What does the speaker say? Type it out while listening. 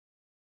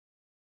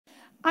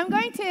I'm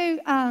going to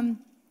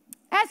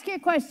ask you a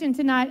question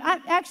tonight.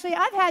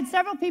 I've had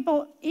several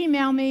people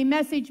email me,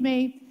 message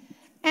me,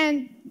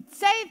 and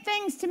say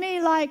things to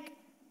me like,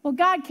 well,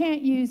 God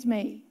can't use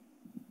me.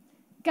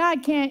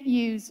 God can't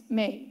use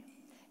me.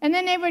 And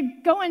then they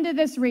would go into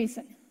this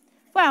reason.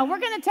 Well, we're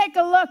going to take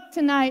a look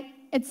tonight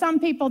at some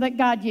people that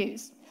God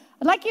used.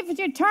 I'd like you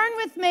to turn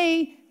with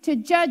me to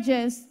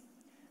Judges.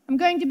 I'm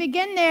going to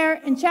begin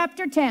there in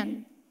chapter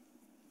 10.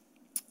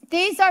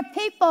 These are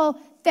people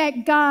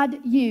that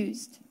God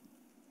used.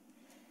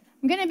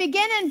 I'm going to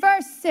begin in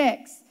verse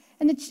 6.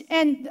 And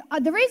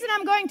the reason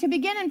I'm going to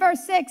begin in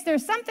verse 6,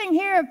 there's something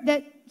here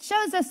that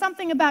shows us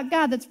something about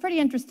God that's pretty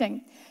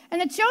interesting. And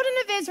the children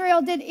of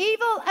Israel did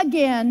evil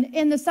again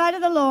in the sight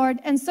of the Lord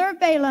and served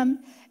Balaam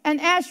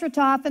and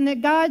Ashtaroth and the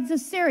gods of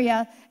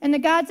Syria and the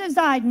gods of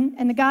Zidon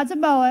and the gods of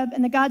Moab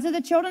and the gods of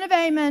the children of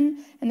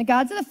Ammon and the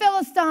gods of the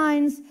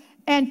Philistines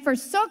and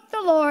forsook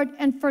the Lord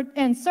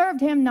and served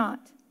him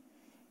not.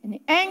 And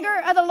the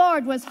anger of the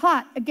Lord was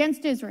hot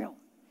against Israel.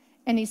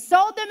 And he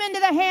sold them into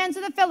the hands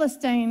of the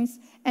Philistines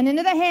and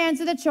into the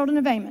hands of the children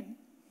of Ammon.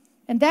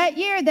 And that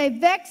year they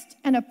vexed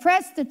and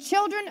oppressed the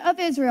children of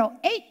Israel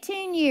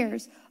 18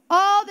 years.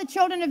 All the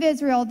children of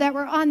Israel that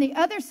were on the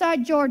other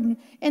side Jordan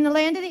in the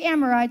land of the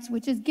Amorites,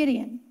 which is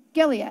Gilead.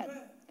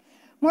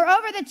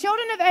 Moreover, the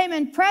children of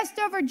Ammon passed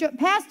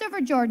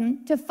over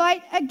Jordan to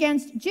fight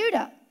against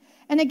Judah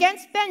and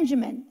against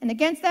Benjamin and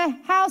against the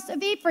house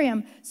of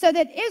Ephraim, so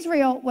that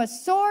Israel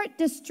was sore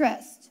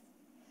distressed.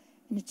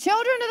 And the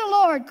children of the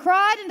Lord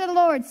cried unto the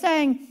Lord,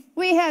 saying,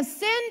 we have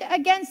sinned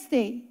against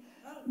thee,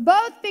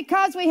 both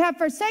because we have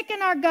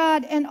forsaken our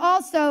God and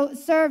also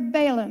served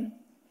Balaam.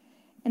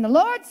 And the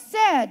Lord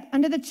said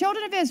unto the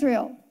children of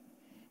Israel,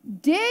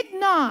 did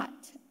not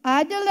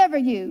I deliver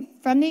you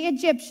from the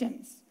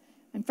Egyptians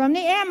and from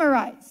the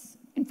Amorites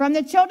and from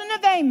the children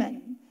of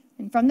Ammon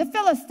and from the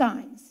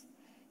Philistines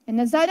and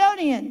the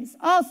Zidonians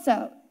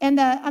also and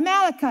the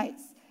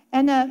Amalekites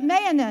and the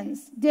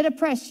Maonians did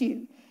oppress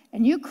you?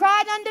 And you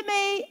cried unto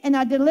me, and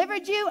I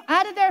delivered you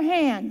out of their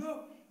hand.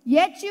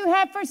 Yet you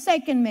have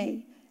forsaken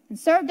me and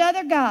served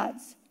other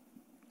gods.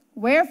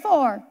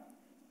 Wherefore,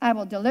 I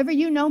will deliver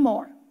you no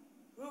more.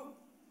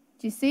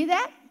 Do you see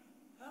that?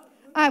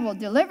 I will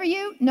deliver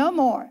you no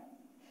more.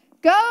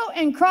 Go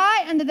and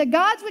cry unto the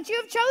gods which you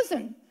have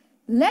chosen.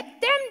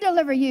 Let them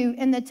deliver you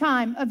in the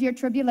time of your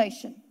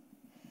tribulation.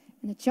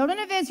 And the children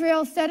of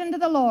Israel said unto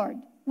the Lord,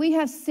 we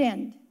have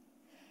sinned.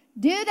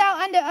 Do thou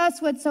unto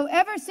us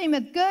whatsoever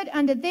seemeth good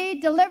unto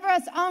thee. Deliver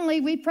us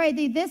only, we pray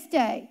thee, this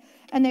day.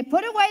 And they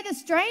put away the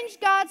strange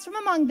gods from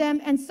among them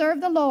and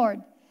served the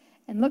Lord.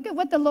 And look at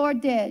what the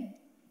Lord did.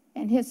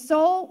 And his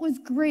soul was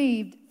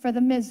grieved for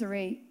the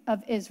misery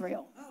of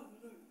Israel.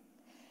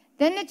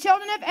 Then the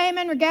children of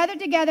Ammon were gathered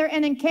together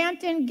and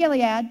encamped in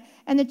Gilead.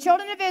 And the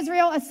children of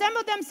Israel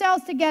assembled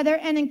themselves together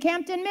and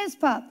encamped in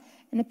Mizpah.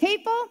 And the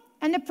people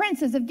and the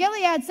princes of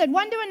Gilead said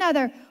one to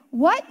another,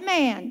 what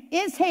man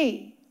is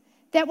he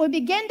that will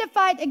begin to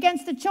fight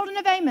against the children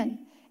of Ammon?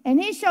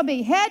 And he shall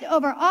be head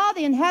over all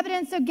the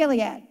inhabitants of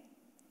Gilead.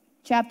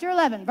 Chapter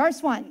 11,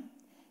 verse 1.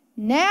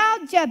 Now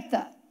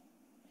Jephthah,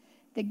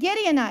 the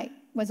Gideonite,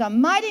 was a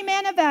mighty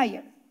man of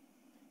valor,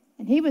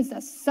 and he was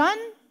the son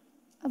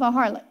of a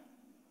harlot.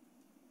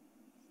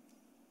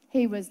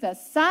 He was the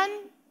son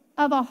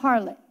of a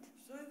harlot.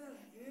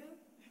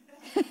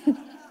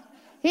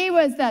 He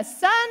was the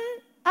son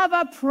of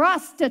a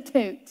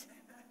prostitute.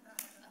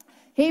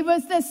 He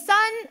was the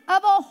son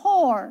of a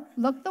whore.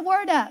 Look the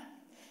word up.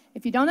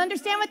 If you don't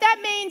understand what that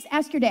means,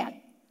 ask your dad.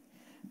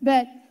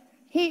 But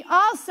he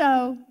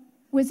also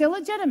was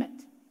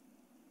illegitimate.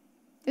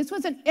 This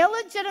was an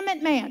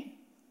illegitimate man.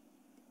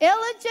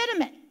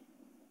 Illegitimate.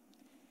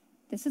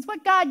 This is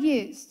what God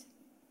used.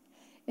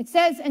 It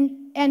says,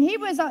 and he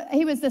was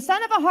the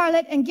son of a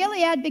harlot, and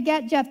Gilead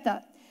begat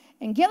Jephthah.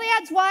 And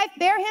Gilead's wife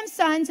bare him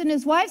sons, and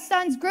his wife's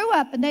sons grew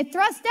up, and they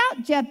thrust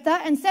out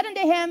Jephthah and said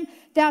unto him,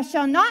 thou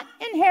shalt not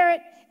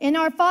inherit in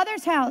our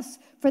father's house,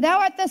 for thou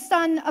art the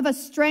son of a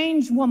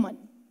strange woman.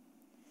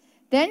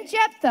 Then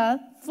Jephthah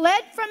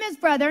fled from his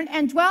brethren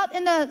and dwelt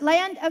in the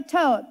land of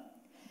Tob.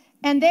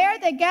 And there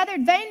they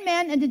gathered vain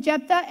men unto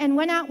Jephthah and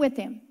went out with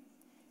him.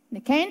 And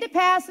it came to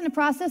pass in the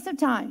process of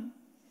time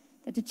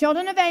that the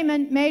children of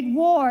Ammon made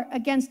war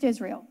against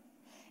Israel.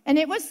 And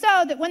it was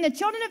so that when the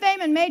children of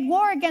Ammon made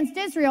war against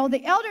Israel,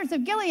 the elders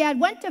of Gilead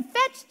went to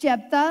fetch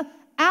Jephthah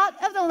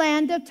out of the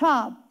land of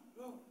Tob.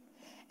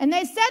 And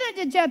they said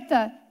unto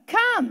Jephthah,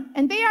 come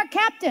and be our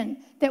captain,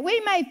 that we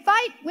may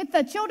fight with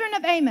the children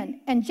of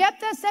Ammon. And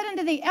Jephthah said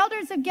unto the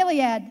elders of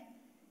Gilead,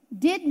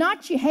 did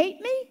not you hate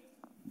me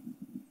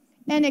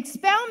and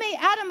expel me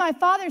out of my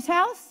father's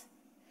house?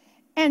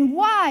 And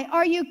why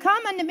are you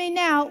come unto me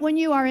now when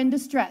you are in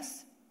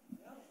distress?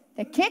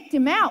 They kicked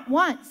him out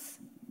once.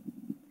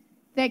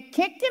 They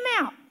kicked him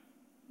out.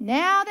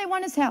 Now they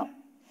want his help.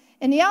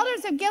 And the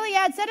elders of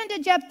Gilead said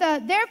unto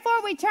Jephthah,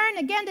 therefore we turn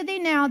again to thee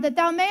now, that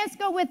thou mayest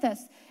go with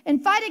us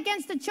and fight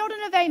against the children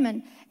of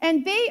Ammon,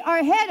 and be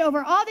our head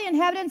over all the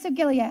inhabitants of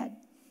Gilead.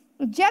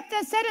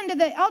 Jephthah said unto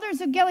the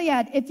elders of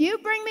Gilead, if you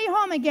bring me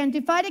home again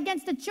to fight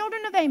against the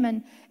children of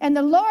Ammon, and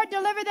the Lord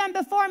deliver them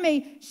before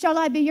me, shall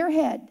I be your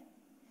head?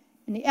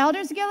 And the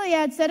elders of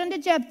Gilead said unto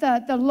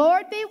Jephthah, the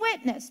Lord be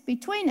witness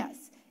between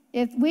us,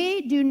 if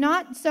we do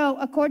not so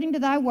according to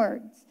thy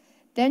words.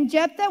 Then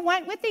Jephthah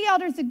went with the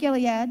elders of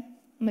Gilead,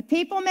 and the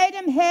people made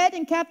him head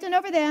and captain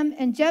over them,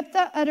 and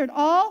Jephthah uttered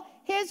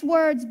all his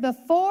words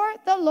before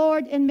the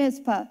Lord in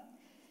Mizpah.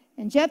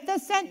 And Jephthah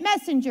sent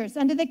messengers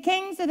unto the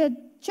kings of the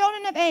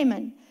children of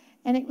Ammon.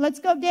 And let's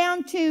go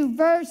down to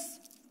verse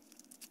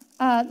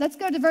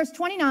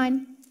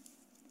 29.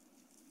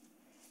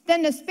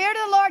 Then the Spirit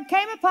of the Lord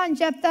came upon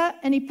Jephthah,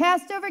 and he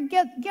passed over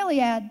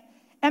Gilead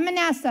and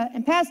Manasseh,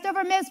 and passed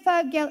over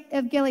Mizpah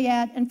of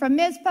Gilead. And from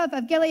Mizpah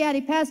of Gilead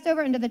he passed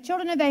over into the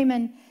children of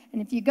Ammon.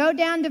 And if you go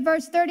down to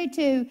verse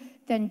 32,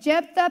 then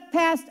Jephthah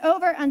passed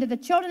over unto the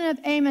children of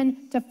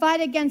Ammon to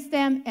fight against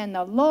them, and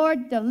the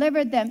Lord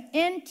delivered them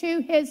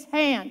into his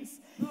hands.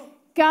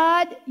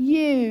 God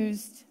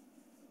used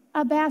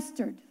a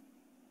bastard.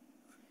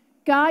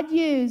 God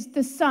used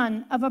the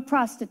son of a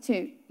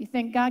prostitute. You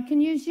think God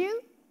can use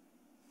you?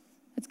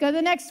 Let's go to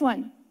the next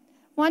one.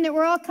 One that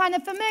we're all kind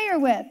of familiar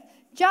with.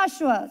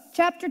 Joshua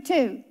chapter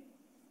 2.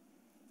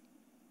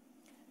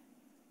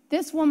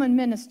 This woman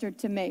ministered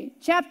to me.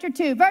 Chapter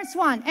 2, verse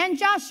 1. And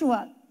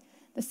Joshua,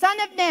 the son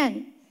of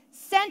Nun,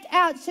 sent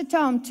out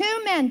Shittim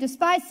 2 men to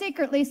spy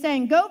secretly,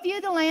 saying, go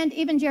view the land,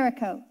 even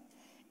Jericho.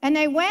 And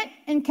they went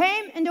and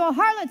came into a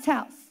harlot's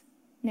house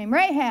named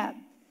Rahab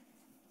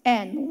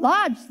and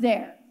lodged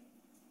there.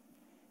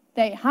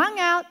 They hung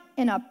out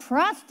in a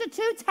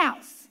prostitute's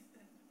house.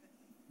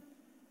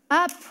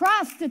 A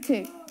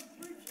prostitute.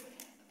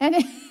 And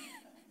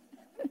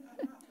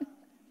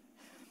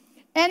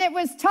it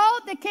was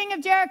told the king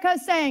of Jericho,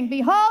 saying,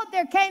 behold,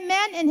 there came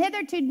men and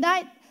hither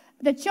tonight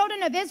the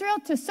children of Israel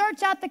to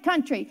search out the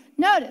country.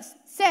 Notice,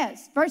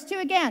 says, verse 2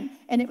 again,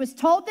 and it was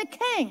told the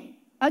king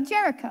of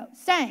Jericho,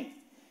 saying,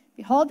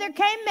 behold, there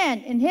came men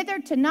and hither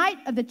tonight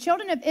of the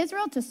children of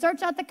Israel to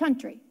search out the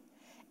country.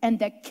 And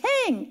the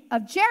king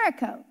of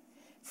Jericho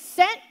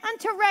sent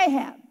unto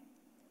Rahab,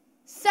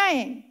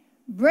 saying,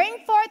 bring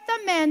forth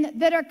the men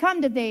that are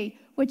come to thee,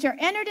 which are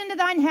entered into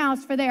thine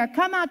house, for they are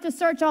come out to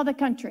search all the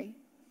country.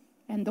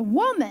 And the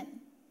woman,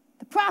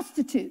 the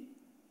prostitute,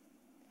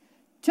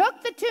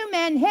 took the 2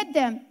 men, hid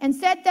them, and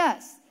said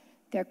thus,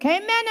 there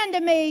came men unto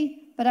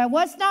me, but I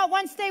was not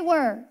whence they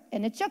were.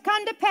 And it shall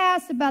come to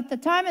pass about the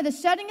time of the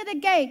shutting of the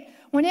gate,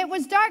 when it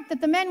was dark,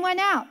 that the men went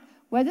out.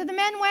 Whether the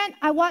men went,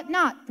 I wot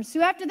not.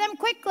 Pursue after them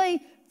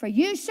quickly, for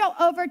you shall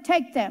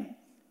overtake them.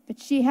 But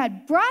she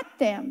had brought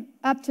them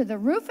up to the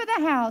roof of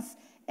the house,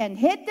 and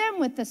hid them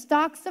with the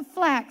stalks of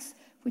flax,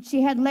 which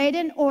she had laid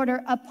in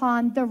order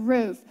upon the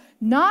roof.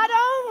 Not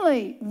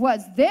only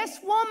was this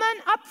woman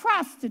a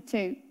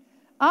prostitute,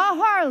 a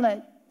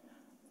harlot,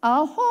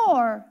 a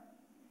whore,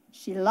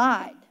 she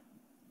lied.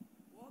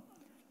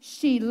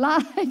 She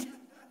lied.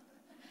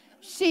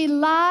 She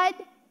lied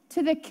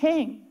to the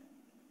king.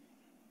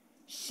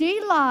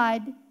 She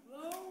lied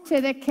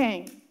to the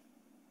king.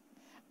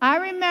 I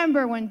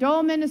remember when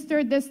Dole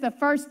ministered this the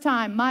first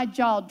time, my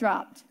jaw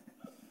dropped.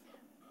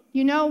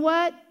 You know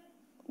what?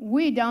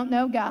 We don't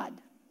know God.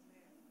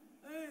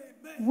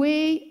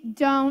 We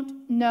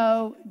don't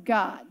know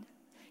God.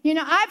 You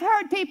know, I've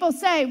heard people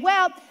say,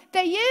 well,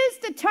 they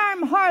used the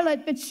term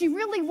harlot, but she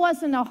really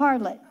wasn't a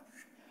harlot.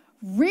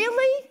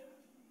 Really?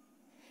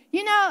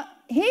 You know,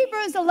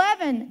 Hebrews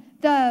 11,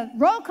 the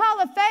roll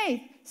call of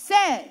faith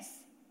says,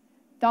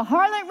 the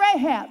harlot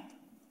Rahab.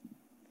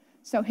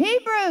 So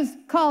Hebrews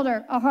called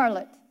her a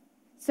harlot.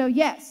 So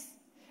yes.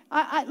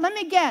 Let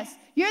me guess.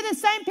 You're the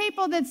same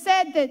people that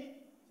said that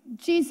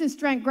Jesus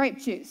drank grape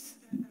juice.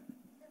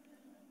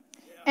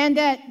 And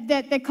that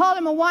they called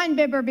him a wine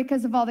bibber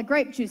because of all the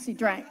grape juice he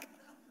drank.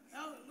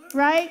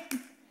 Right?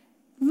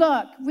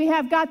 Look, we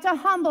have got to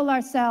humble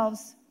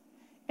ourselves,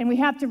 and we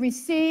have to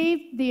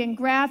receive the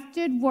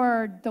engrafted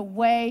word the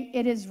way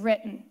it is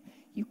written.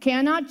 You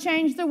cannot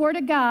change the word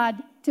of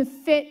God to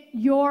fit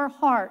your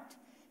heart.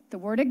 The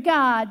word of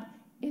God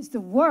is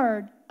the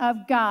word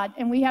of God,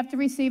 and we have to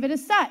receive it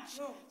as such.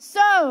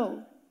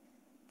 So,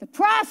 the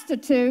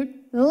prostitute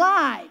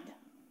lied.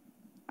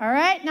 All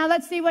right, now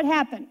let's see what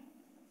happened.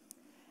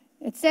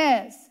 It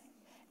says,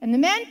 and the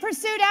men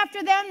pursued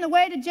after them the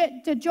way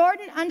to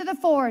Jordan under the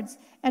fords.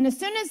 And as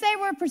soon as they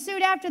were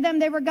pursued after them,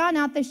 they were gone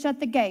out, they shut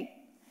the gate.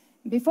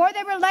 And before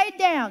they were laid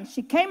down,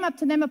 she came up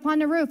to them upon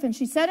the roof, and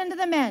she said unto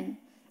the men,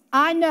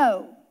 I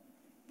know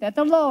that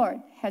the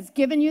Lord has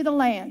given you the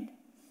land,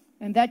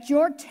 and that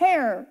your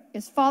terror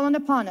is fallen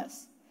upon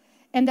us,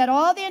 and that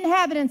all the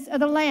inhabitants of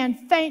the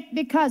land faint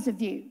because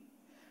of you.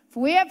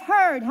 For we have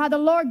heard how the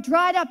Lord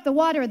dried up the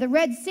water of the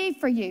Red Sea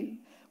for you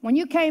when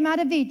you came out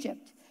of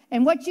Egypt,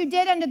 and what you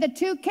did unto the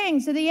 2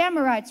 kings of the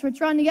Amorites, which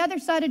were on the other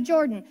side of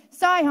Jordan,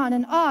 Sihon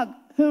and Og,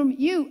 whom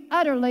you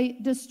utterly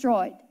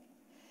destroyed.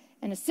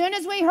 And as soon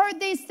as we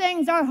heard these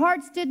things, our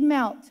hearts did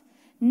melt.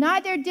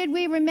 Neither did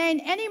we remain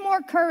any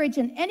more courage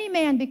in any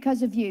man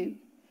because of you.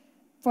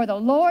 For the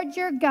Lord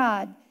your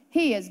God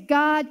He is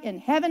God in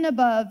heaven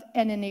above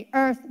and in the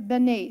earth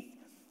beneath.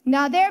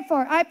 Now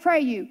therefore, I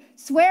pray you,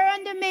 swear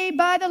unto me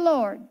by the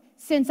Lord,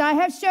 since I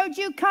have showed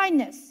you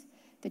kindness,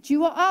 that you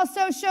will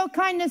also show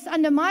kindness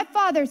unto my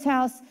father's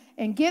house,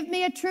 and give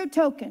me a true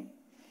token,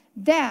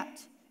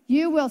 that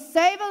you will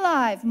save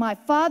alive my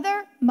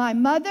father, my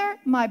mother,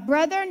 my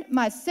brethren,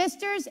 my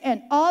sisters,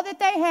 and all that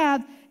they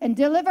have, and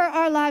deliver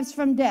our lives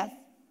from death.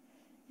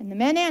 And the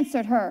men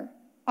answered her,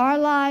 our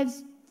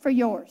lives for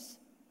yours,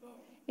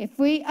 if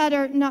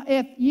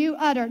you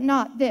utter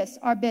not this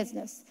our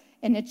business.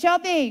 And it shall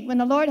be, when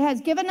the Lord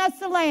has given us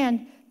the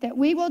land, that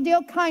we will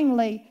deal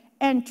kindly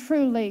and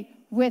truly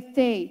with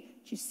thee.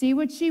 Did you see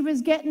what she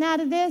was getting out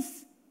of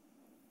this?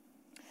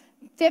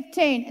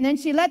 15, and then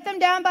she let them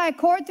down by a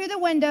cord through the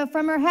window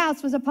from her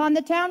house was upon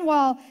the town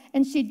wall,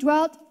 and she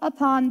dwelt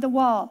upon the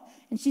wall.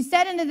 And she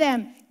said unto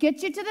them,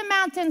 get you to the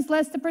mountains,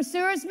 lest the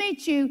pursuers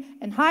meet you,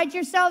 and hide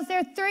yourselves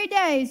there 3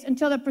 days,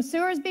 until the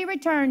pursuers be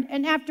returned,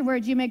 and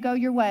afterwards you may go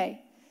your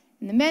way.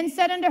 And the men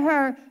said unto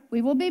her,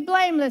 we will be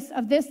blameless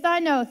of this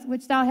thine oath,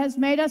 which thou hast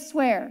made us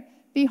swear.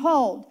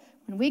 Behold,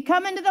 when we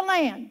come into the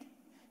land,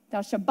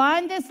 thou shalt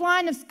bind this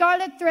line of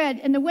scarlet thread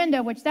in the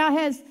window which thou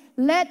hast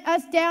let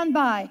us down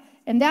by,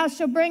 and thou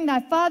shalt bring thy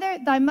father,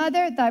 thy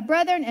mother, thy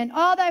brethren, and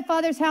all thy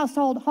father's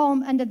household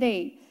home unto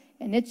thee.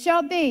 And it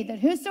shall be that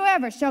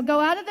whosoever shall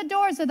go out of the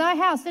doors of thy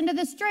house into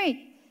the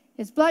street,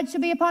 his blood shall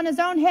be upon his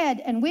own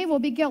head, and we will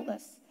be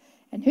guiltless.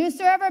 And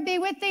whosoever be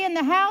with thee in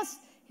the house,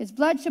 his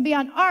blood shall be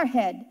on our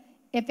head,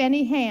 if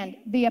any hand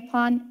be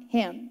upon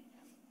him.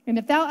 And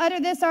if thou utter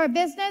this our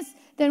business,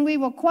 then we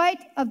will quite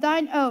of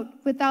thine oath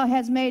which thou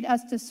hast made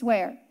us to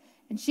swear.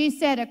 And she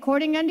said,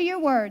 according unto your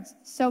words,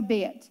 so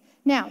be it.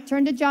 Now,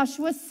 turn to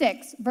Joshua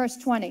 6, verse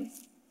 20.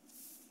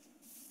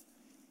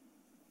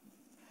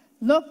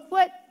 Look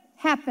what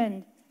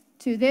happened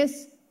to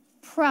this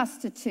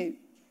prostitute,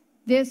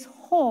 this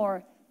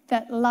whore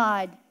that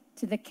lied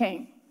to the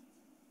king.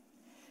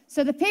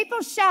 So the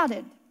people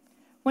shouted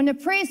when the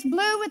priest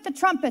blew with the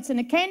trumpets, and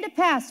it came to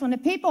pass when the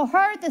people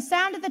heard the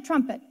sound of the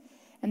trumpet,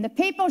 and the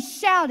people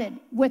shouted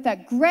with a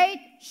great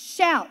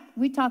shout.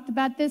 We talked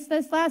about this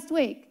last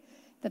week,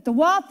 that the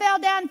wall fell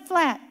down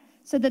flat,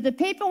 so that the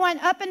people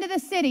went up into the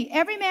city,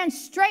 every man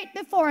straight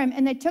before him,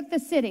 and they took the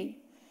city.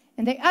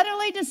 And they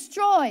utterly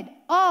destroyed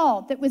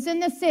all that was in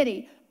the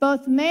city,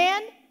 both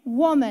man,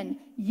 woman,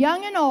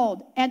 young and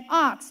old, and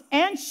ox,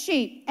 and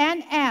sheep,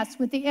 and ass,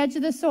 with the edge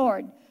of the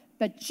sword.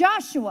 But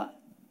Joshua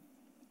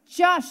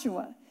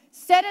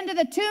said unto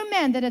the 2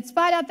 men that had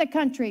spied out the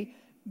country,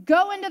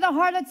 go into the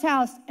harlot's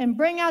house, and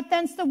bring out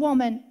thence the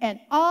woman, and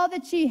all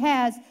that she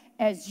has,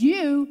 as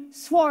you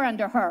swore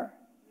unto her.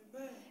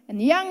 And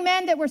the young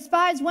men that were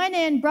spies went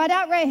in, brought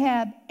out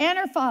Rahab, and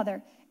her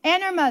father,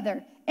 and her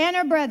mother, and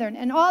her brethren,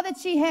 and all that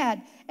she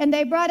had. And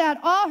they brought out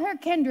all her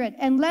kindred,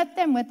 and left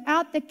them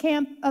without the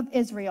camp of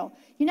Israel.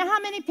 You know how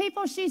many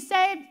people she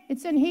saved?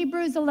 It's in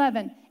Hebrews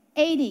 11.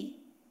 80.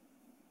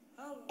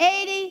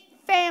 80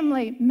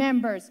 family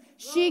members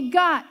she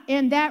got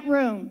in that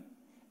room.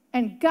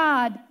 And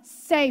God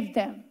saved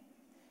them.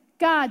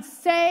 God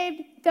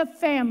saved the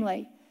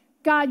family.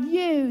 God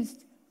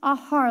used a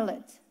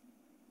harlot.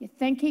 You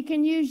think he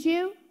can use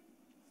you?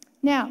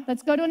 Now,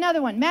 let's go to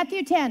another one.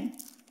 Matthew 10.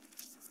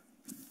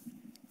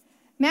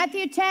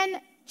 Matthew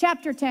 10,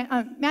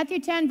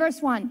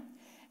 verse 1.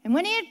 And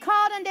when he had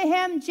called unto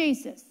him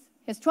Jesus,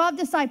 his 12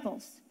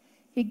 disciples,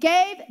 he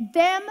gave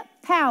them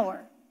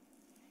power.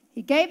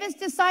 He gave his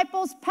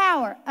disciples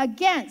power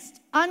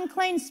against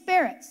unclean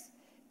spirits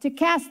to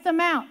cast them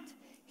out.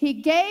 He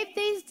gave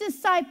these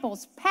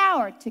disciples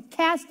power to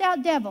cast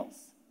out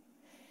devils,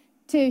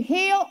 to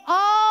heal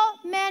all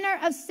manner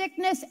of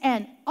sickness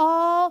and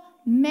all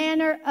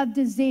manner of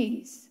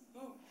disease.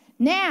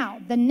 Now,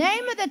 the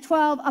name of the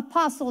 12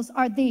 apostles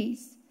are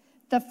these.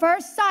 The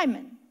first,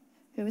 Simon,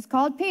 who is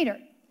called Peter,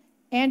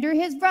 Andrew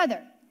his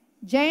brother,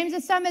 James the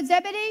son of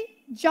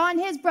Zebedee, John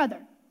his brother,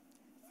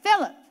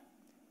 Philip,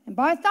 and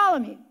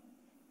Bartholomew,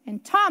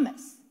 and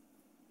Thomas,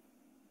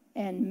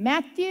 and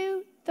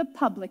Matthew the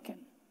publican.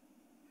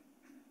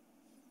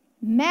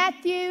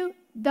 Matthew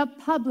the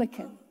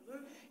publican.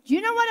 Do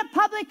you know what a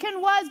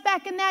publican was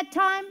back in that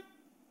time?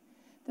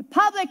 The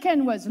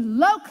publican was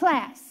low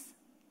class.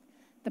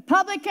 The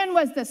publican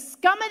was the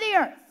scum of the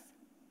earth.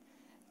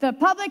 The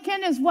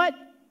publican is what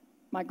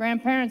my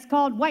grandparents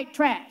called white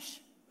trash.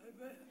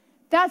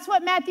 That's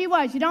what Matthew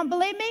was. You don't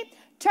believe me?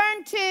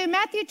 Turn to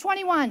Matthew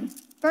 21,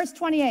 verse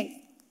 28.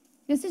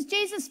 This is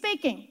Jesus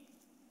speaking.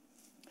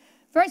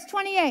 Verse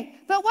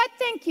 28. But what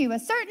think you? A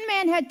certain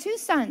man had 2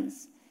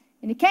 sons.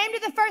 And he came to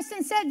the first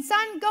and said,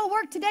 Son, go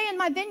work today in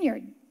my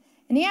vineyard.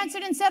 And he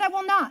answered and said, I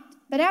will not.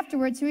 But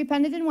afterwards he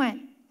repented and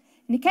went.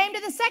 And he came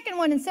to the second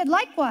one and said,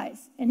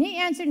 likewise. And he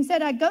answered and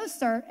said, I go,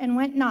 sir, and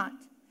went not.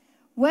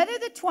 Whether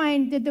the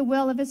twain did the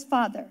will of his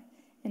father.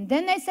 And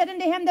then they said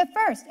unto him the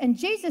first. And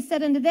Jesus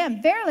said unto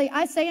them, verily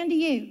I say unto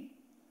you,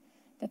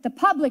 that the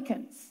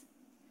publicans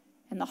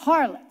and the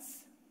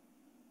harlots,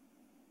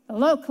 the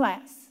low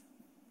class,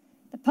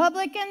 the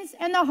publicans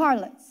and the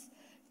harlots,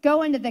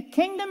 go into the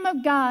kingdom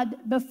of God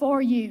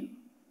before you.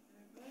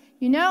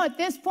 You know, at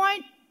this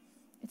point,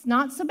 it's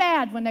not so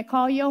bad when they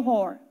call you a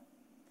whore.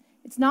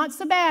 It's not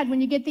so bad when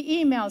you get the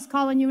emails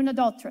calling you an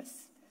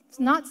adulteress. It's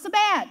not so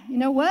bad. You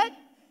know what?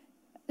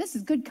 This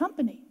is good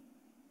company.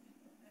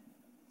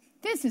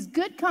 This is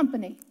good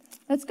company.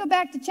 Let's go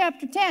back to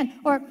chapter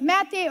 10, or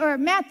Matthew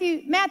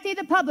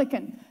the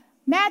publican.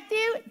 Matthew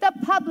the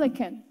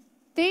publican.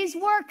 These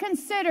were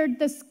considered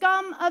the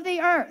scum of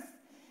the earth.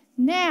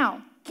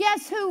 Now,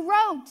 guess who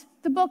wrote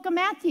the book of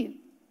Matthew?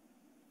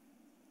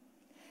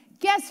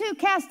 Guess who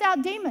cast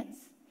out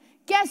demons?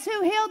 Guess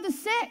who healed the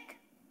sick?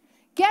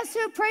 Guess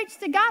who preached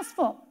the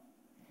gospel?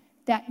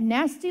 That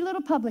nasty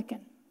little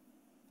publican.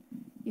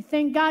 You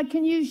think God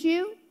can use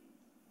you?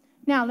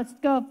 Now, let's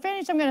go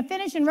finish. I'm going to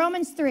finish in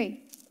Romans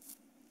 3,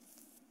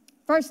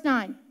 verse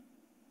 9.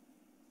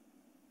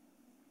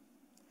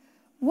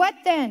 What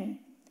then?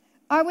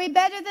 Are we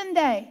better than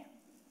they?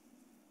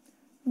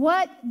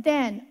 What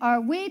then? Are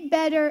we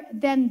better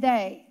than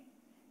they?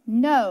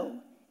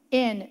 No,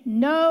 in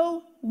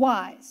no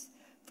wise.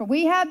 For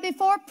we have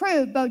before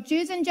proved, both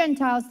Jews and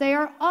Gentiles, they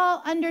are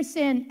all under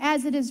sin,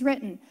 as it is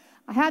written.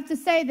 I have to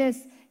say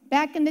this,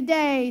 back in the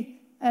day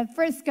of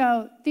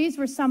Frisco, these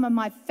were some of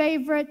my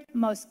favorite,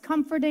 most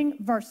comforting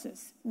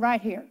verses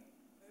right here.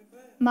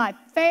 Amen. My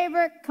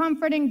favorite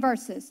comforting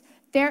verses.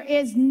 There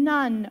is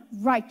none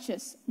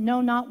righteous,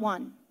 no, not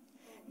one.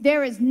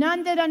 There is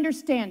none that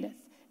understandeth.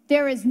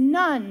 There is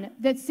none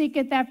that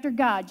seeketh after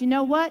God. You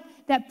know what?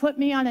 That put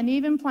me on an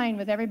even plane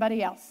with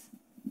everybody else.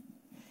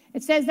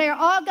 It says they are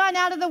all gone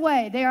out of the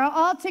way. They are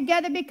all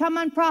together become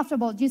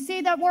unprofitable. Do you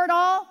see that word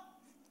all?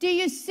 Do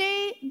you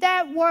see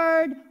that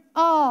word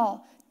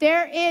all?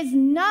 There is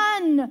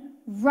none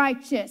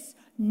righteous.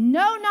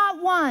 No,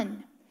 not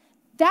one.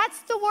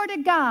 That's the word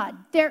of God.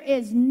 There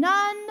is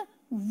none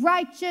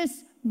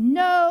righteous.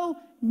 No,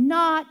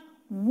 not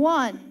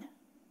one.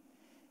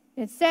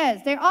 It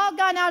says, they're all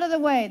gone out of the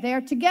way. They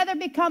are together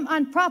become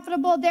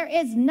unprofitable. There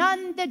is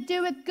none that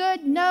doeth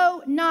good.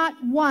 No, not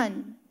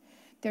one.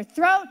 Their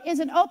throat is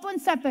an open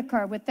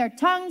sepulchre. With their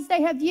tongues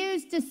they have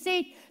used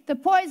deceit. The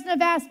poison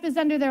of asp is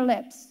under their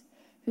lips,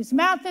 whose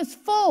mouth is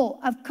full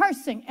of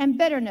cursing and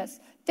bitterness.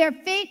 Their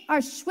feet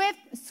are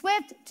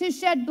swift to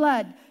shed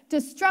blood.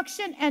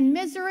 Destruction and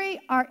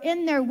misery are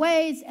in their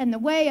ways, and the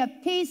way of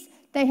peace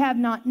they have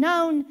not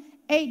known.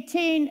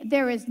 18,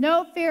 there is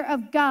no fear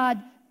of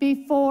God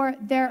before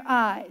their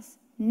eyes.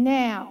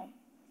 Now,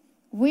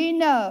 we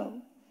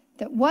know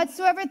that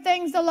whatsoever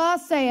things the law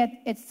saith,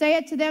 it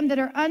saith to them that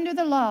are under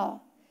the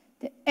law,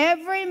 that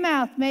every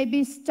mouth may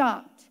be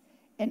stopped,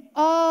 and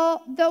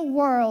all the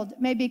world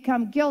may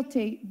become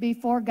guilty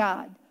before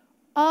God.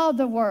 All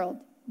the world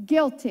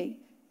guilty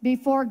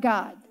before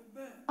God.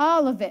 Amen.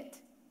 All of it.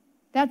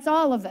 That's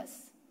all of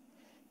us.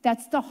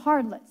 That's the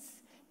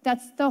harlots.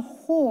 That's the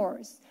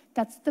whores.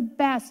 That's the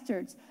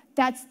bastards.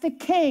 That's the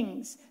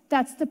kings.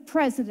 That's the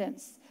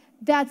presidents.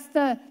 That's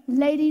the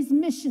Ladies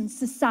Mission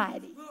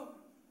Society.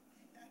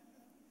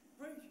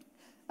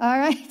 All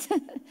right?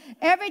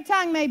 Every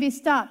tongue may be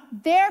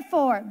stopped.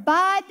 Therefore,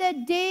 by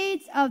the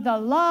deeds of the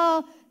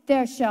law,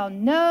 there shall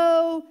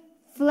no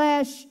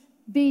flesh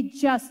be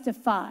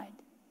justified.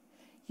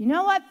 You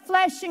know what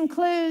flesh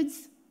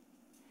includes?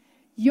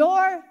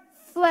 Your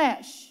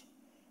flesh,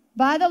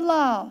 by the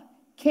law,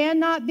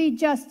 cannot be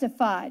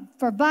justified.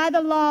 For by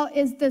the law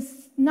is the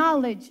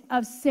knowledge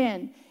of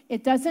sin.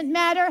 It doesn't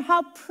matter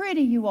how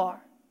pretty you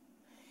are.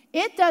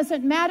 It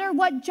doesn't matter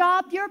what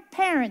job your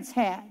parents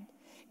had.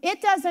 It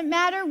doesn't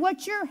matter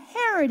what your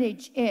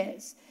heritage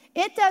is.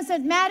 It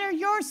doesn't matter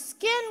your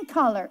skin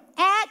color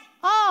at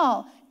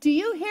all. Do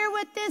you hear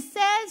what this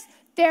says?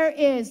 There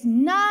is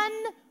none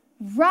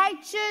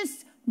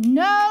righteous,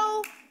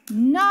 no,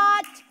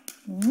 not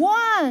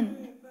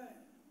one.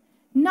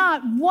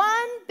 Not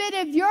one bit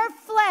of your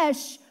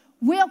flesh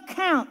will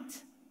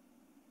count.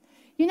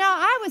 You know,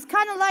 I was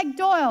kind of like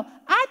Doyle.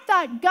 I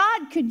thought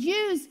God could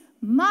use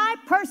my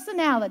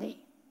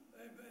personality.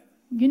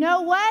 You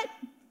know what?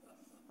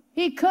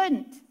 He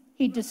couldn't.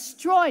 He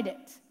destroyed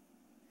it.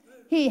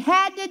 He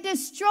had to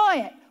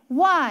destroy it.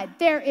 Why?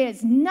 There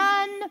is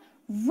none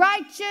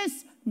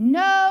righteous,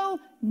 no,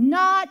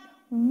 not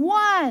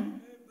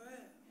one.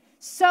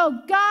 So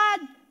God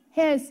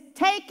has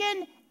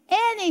taken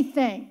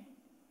anything.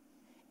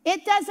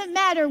 It doesn't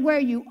matter where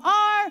you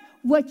are,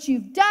 what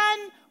you've done,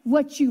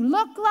 what you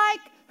look like,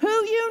 who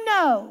you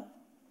know.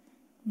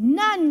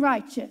 None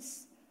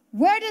righteous.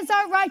 Where does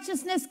our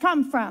righteousness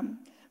come from?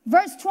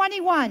 Verse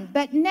 21,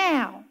 but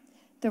now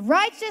the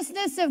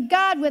righteousness of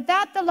God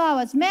without the law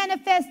is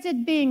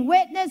manifested, being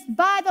witnessed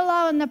by the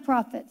law and the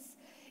prophets,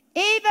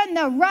 even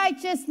the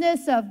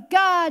righteousness of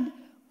God,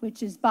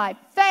 which is by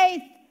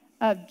faith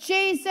of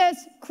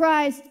Jesus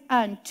Christ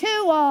unto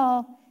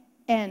all,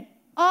 and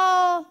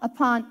all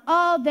upon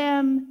all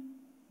them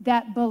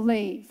that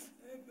believe.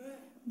 Amen.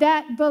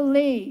 That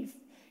believe.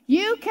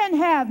 You can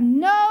have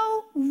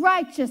no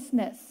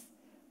righteousness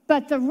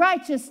but the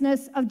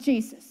righteousness of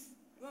Jesus.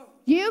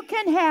 You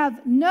can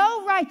have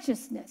no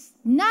righteousness,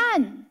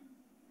 none,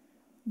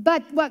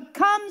 but what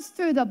comes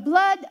through the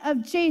blood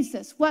of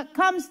Jesus, what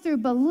comes through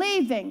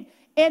believing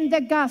in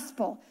the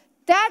gospel.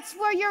 That's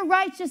where your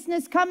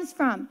righteousness comes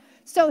from.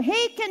 So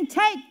he can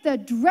take the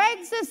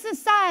dregs of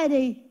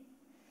society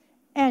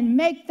and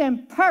make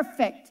them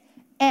perfect,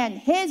 and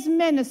his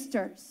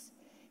ministers.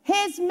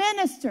 His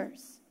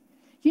ministers.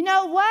 You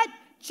know what?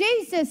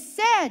 Jesus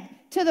said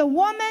to the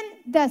woman,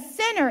 the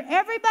sinner,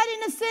 everybody in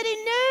the city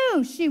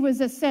knew she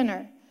was a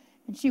sinner.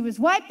 And she was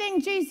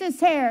wiping Jesus'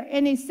 hair,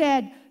 and he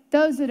said,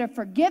 those that are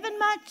forgiven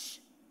much,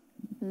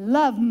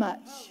 love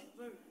much.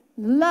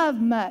 Love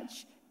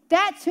much.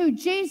 That's who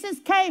Jesus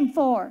came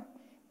for.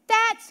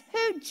 That's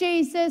who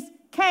Jesus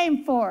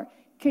came for.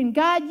 Can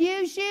God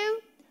use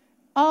you?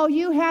 All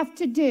you have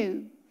to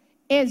do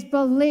is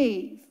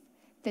believe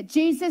that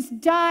Jesus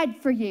died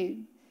for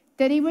you,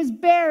 that he was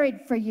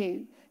buried for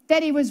you,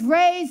 that he was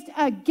raised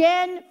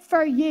again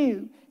for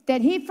you,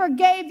 that he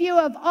forgave you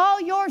of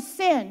all your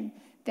sin,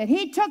 that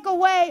he took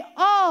away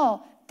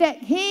all that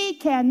he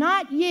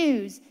cannot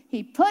use.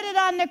 He put it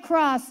on the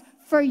cross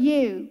for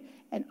you.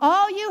 And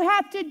all you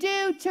have to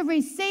do to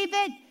receive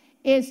it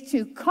is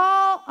to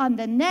call on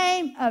the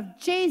name of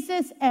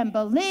Jesus and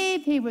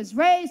believe he was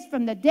raised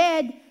from the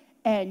dead,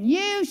 and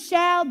you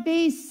shall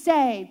be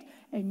saved.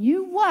 And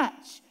you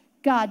watch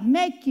God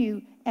make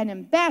you an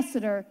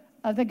ambassador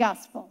of the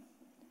gospel.